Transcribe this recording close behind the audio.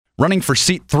Running for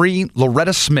seat 3,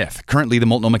 Loretta Smith, currently the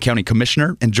Multnomah County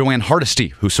Commissioner, and Joanne Hardesty,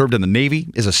 who served in the Navy,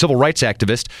 is a civil rights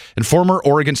activist and former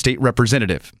Oregon State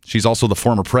Representative. She's also the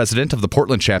former president of the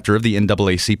Portland chapter of the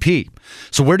NAACP.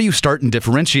 So where do you start in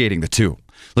differentiating the two?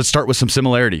 Let's start with some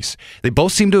similarities. They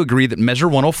both seem to agree that Measure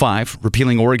 105,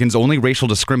 repealing Oregon's only racial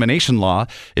discrimination law,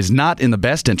 is not in the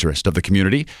best interest of the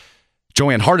community.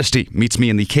 Joanne Hardesty meets me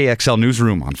in the KXL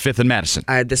newsroom on 5th and Madison.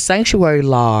 The sanctuary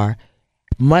law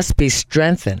must be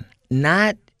strengthened,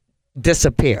 not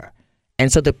disappear.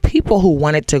 And so the people who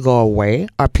want it to go away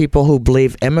are people who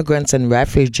believe immigrants and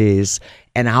refugees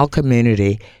in our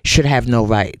community should have no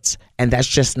rights. And that's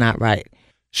just not right.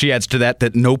 She adds to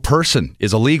that no person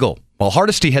is illegal. While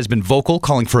Hardesty has been vocal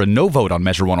calling for a no vote on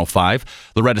Measure 105,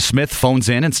 Loretta Smith phones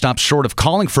in and stops short of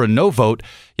calling for a no vote,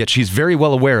 yet she's very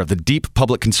well aware of the deep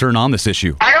public concern on this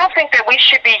issue. I don't think that we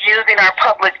should be using our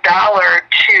public dollar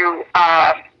to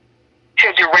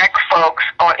direct folks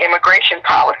on immigration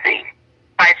policy.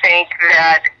 I think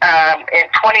that in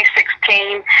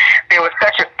 2016, there was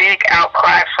such a big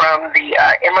outcry from the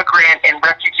immigrant and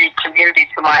refugee community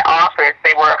to my office.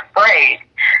 They were afraid.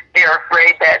 They were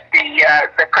afraid that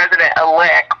the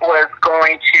president-elect was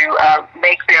going to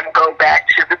make them go back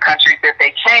to the countries that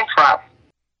they came from.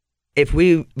 If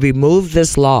we remove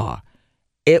this law,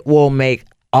 it will make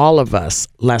all of us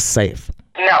less safe.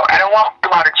 No, I don't want a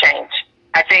lot of change.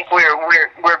 I think we're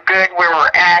good where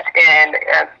we're at, and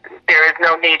there is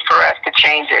no need for us to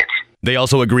change it. They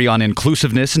also agree on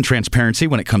inclusiveness and transparency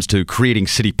when it comes to creating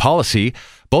city policy.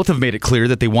 Both have made it clear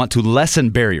that they want to lessen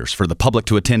barriers for the public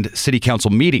to attend city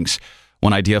council meetings.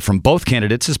 One idea from both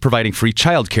candidates is providing free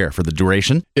childcare for the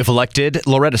duration. If elected,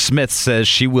 Loretta Smith says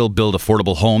she will build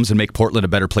affordable homes and make Portland a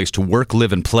better place to work,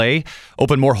 live, and play,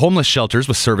 open more homeless shelters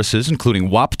with services, including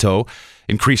WAPTO,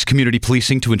 increase community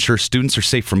policing to ensure students are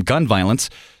safe from gun violence.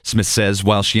 Smith says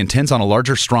while she intends on a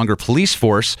larger, stronger police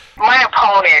force, my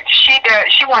opponent,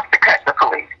 she wants to cut the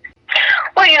police.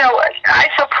 Well, I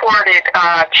supported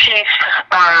Chief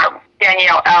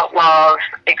Danielle Outlaw's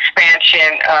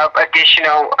expansion of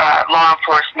additional law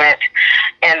enforcement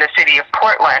in the city of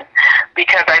Portland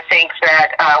because I think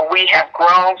that we have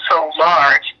grown so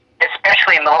large,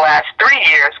 especially in the last 3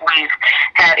 years. We've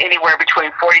had anywhere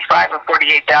between 45 and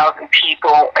 48,000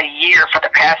 people a year for the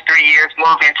past 3 years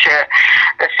move into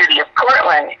the city of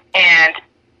Portland. And,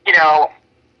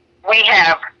 we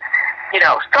have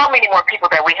so many more people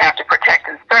that we have to protect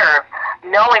and serve.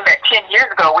 Knowing that 10 years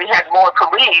ago we had more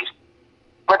police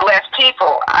with less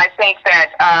people, I think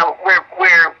that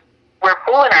we're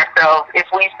fooling ourselves if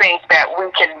we think that we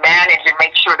can manage and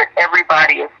make sure that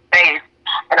everybody is safe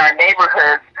in our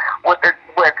neighborhoods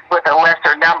with a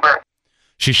lesser number.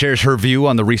 She shares her view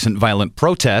on the recent violent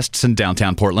protests in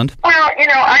downtown Portland. Well,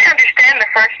 I understand the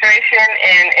frustration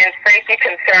and safety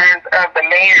concerns of the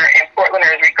mayor and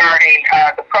Portlanders regarding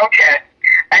the protest.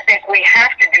 I think we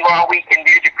have to do all we can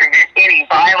do to prevent any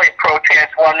violent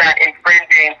protests while not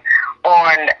infringing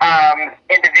on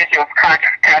individuals'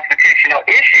 constitutional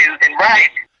issues and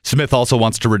rights. Smith also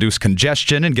wants to reduce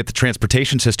congestion and get the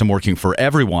transportation system working for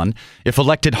everyone. If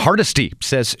elected, Hardesty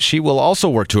says she will also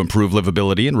work to improve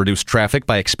livability and reduce traffic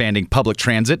by expanding public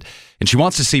transit. And she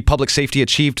wants to see public safety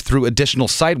achieved through additional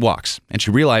sidewalks. And she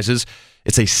realizes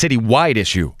it's a citywide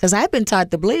issue. Because I've been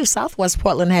taught to believe Southwest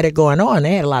Portland had it going on.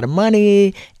 They had a lot of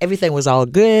money. Everything was all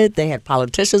good. They had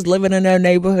politicians living in their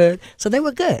neighborhood. So they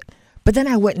were good. But then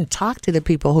I went and talked to the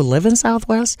people who live in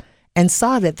Southwest and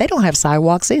saw that they don't have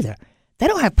sidewalks either. They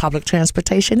don't have public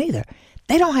transportation either.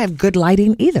 They don't have good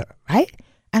lighting either, right?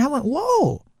 And I went,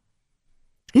 whoa.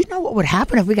 You know what would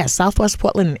happen if we got Southwest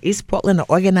Portland and East Portland to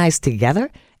organize together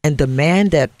and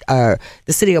demand that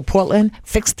the city of Portland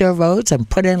fix their roads and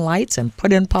put in lights and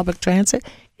put in public transit?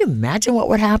 Can you imagine what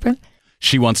would happen?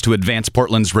 She wants to advance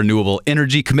Portland's renewable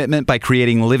energy commitment by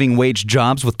creating living wage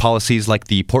jobs with policies like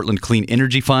the Portland Clean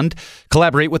Energy Fund,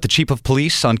 collaborate with the chief of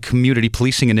police on community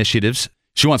policing initiatives.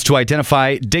 She wants to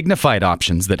identify dignified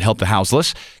options that help the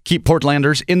houseless, keep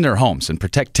Portlanders in their homes, and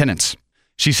protect tenants.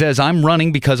 She says, I'm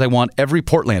running because I want every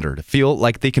Portlander to feel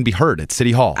like they can be heard at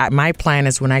City Hall. My plan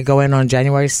is when I go in on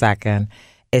January 2nd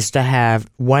is to have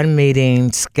one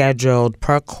meeting scheduled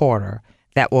per quarter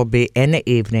that will be in the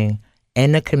evening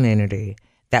in the community,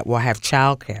 that will have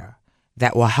childcare,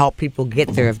 that will help people get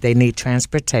there if they need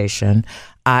transportation,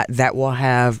 that will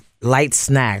have light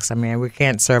snacks. I mean, we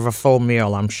can't serve a full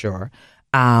meal, I'm sure.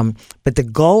 But the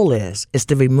goal is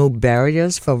to remove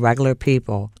barriers for regular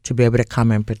people to be able to come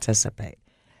and participate.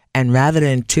 And rather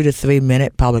than 2 to 3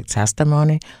 minute public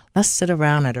testimony, let's sit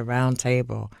around at a round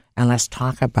table and let's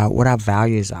talk about what our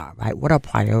values are, right? What our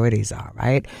priorities are,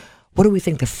 right? What do we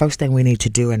think the first thing we need to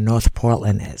do in North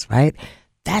Portland is, right?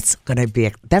 That's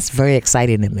very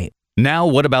exciting to me. Now,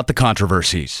 what about the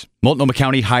controversies? Multnomah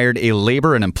County hired a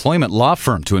labor and employment law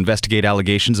firm to investigate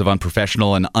allegations of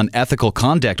unprofessional and unethical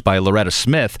conduct by Loretta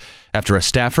Smith after a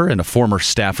staffer and a former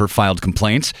staffer filed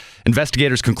complaints.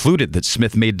 Investigators concluded that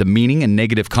Smith made demeaning and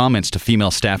negative comments to female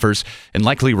staffers and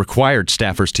likely required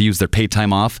staffers to use their paid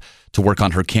time off to work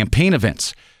on her campaign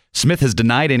events. Smith has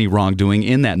denied any wrongdoing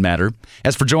in that matter.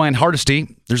 As for Joanne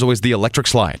Hardesty, there's always the electric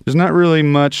slide. There's not really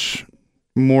much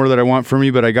more that I want from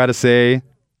you, but I got to say,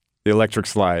 the electric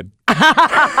slide.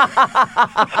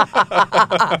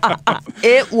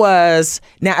 It was,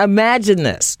 now imagine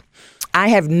this. I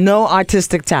have no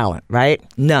artistic talent, right?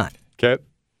 None. Okay.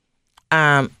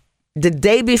 The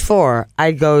day before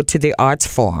I go to the arts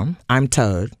forum, I'm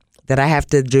told that I have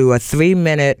to do a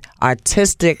 3-minute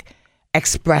artistic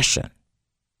expression.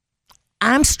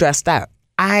 I'm stressed out.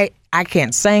 I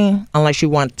can't sing unless you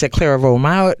want to clear a room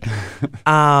out.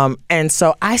 And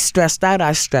so I stressed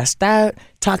out,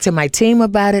 talked to my team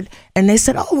about it, and they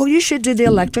said, oh, well, you should do the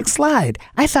electric slide.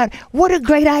 I thought, what a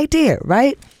great idea,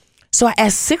 right? So I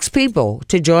asked 6 people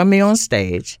to join me on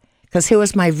stage, because here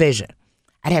was my vision.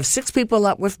 I'd have 6 people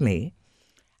up with me.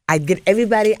 I'd get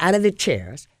everybody out of the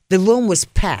chairs. The room was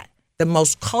packed. The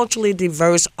most culturally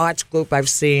diverse arts group I've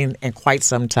seen in quite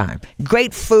some time.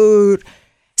 Great food.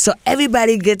 So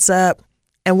everybody gets up,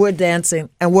 and we're dancing,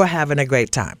 and we're having a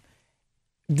great time.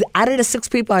 Out of the 6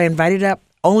 people I invited up,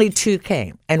 only 2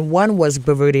 came, and one was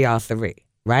Baruti Arthuri,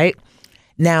 right?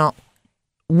 Now,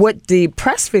 what the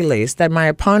press release that my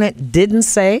opponent didn't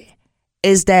say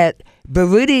is that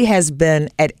Baruti has been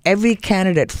at every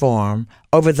candidate forum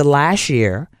over the last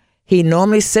year. He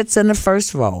normally sits in the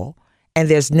first row, and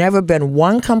there's never been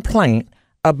one complaint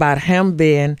about him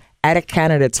being at a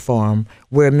candidates forum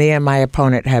where me and my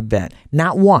opponent have been.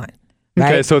 Not one.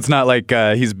 Right? Okay, so it's not like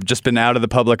he's just been out of the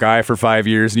public eye for 5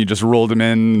 years and you just rolled him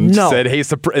in and said, hey,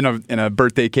 in a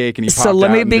birthday cake, and he popped out. So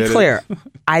let me be clear.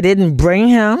 I didn't bring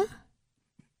him.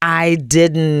 I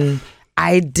didn't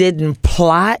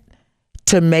plot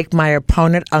to make my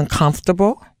opponent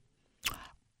uncomfortable.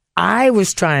 I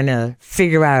was trying to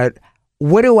figure out,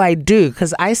 what do I do?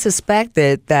 Because I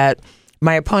suspected that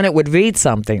my opponent would read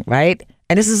something, right?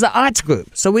 And this is an arts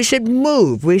group, so we should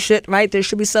move. There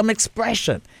should be some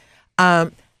expression.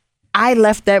 I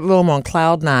left that room on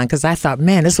cloud 9 because I thought,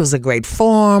 man, this was a great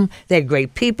forum. They had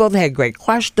great people. They had great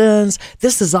questions.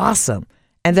 This is awesome.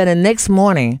 And then the next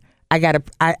morning,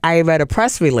 I read a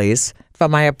press release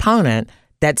from my opponent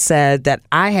that said that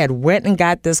I had went and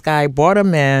got this guy, brought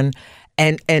him in,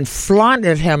 and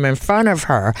flaunted him in front of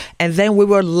her, and then we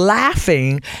were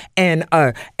laughing and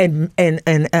in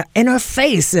her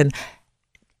face. And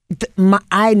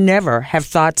I never have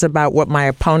thoughts about what my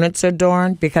opponents are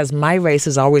doing, because my race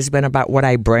has always been about what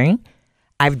I bring.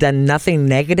 I've done nothing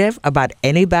negative about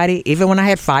anybody. Even when I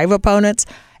had 5 opponents,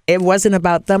 it wasn't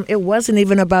about them. It wasn't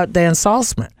even about Dan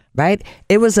Salzman, right?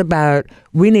 It was about,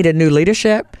 we need a new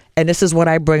leadership, and this is what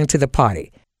I bring to the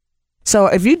party. So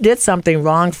if you did something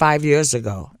wrong 5 years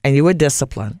ago and you were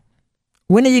disciplined,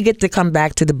 when do you get to come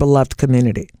back to the beloved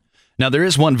community? Now, there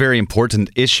is one very important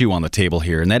issue on the table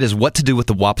here, and that is what to do with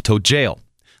the Wapato jail.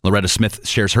 Loretta Smith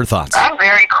shares her thoughts. I'm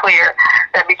very clear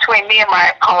that between me and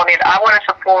my opponent, I want to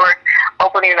support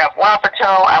opening up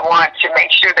Wapato. I want to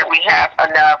make sure that we have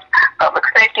enough public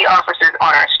safety officers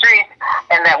on our streets,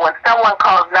 and that when someone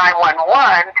calls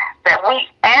 911, that we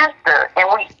answer, and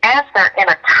we answer in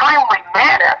a timely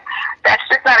manner. That's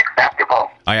just not acceptable.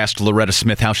 I asked Loretta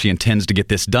Smith how she intends to get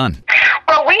this done.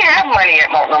 Well, we have money at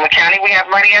Multnomah County. We have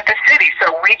money at the city,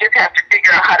 so we just have to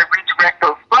figure out how to redirect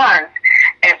those funds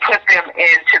and put them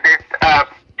into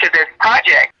this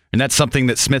project. And that's something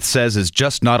that Smith says is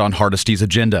just not on Hardesty's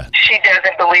agenda. She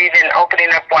doesn't believe in opening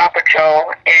up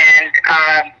Wapato, and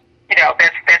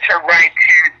that's her right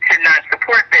to not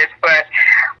support this. But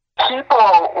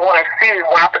people want to see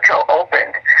Wapato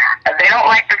opened. They don't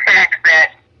like the fact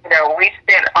that we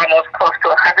spent almost close to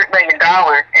 $100 million,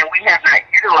 and we have not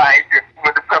utilized it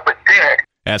for the public good.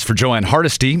 As for Joanne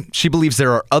Hardesty, she believes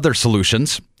there are other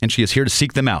solutions, and she is here to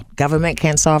seek them out. Government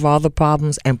can't solve all the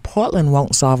problems, and Portland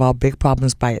won't solve all big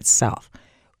problems by itself,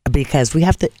 because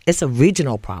it's a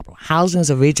regional problem. Housing is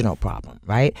a regional problem,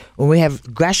 right? When we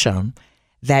have Gresham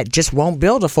that just won't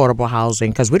build affordable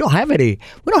housing because we don't have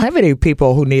any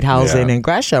people who need housing in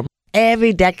Gresham.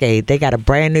 Every decade, they got a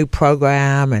brand new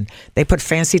program, and they put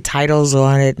fancy titles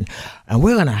on it. And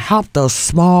we're going to help those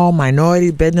small minority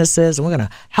businesses, and we're going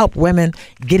to help women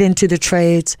get into the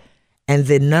trades. And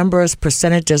the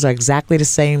percentages are exactly the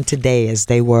same today as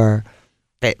they were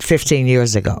 15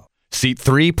 years ago. Seat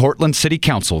 3, Portland City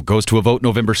Council, goes to a vote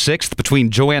November 6th between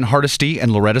Joanne Hardesty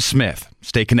and Loretta Smith.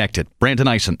 Stay connected. Brandon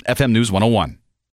Eisen, FM News 101.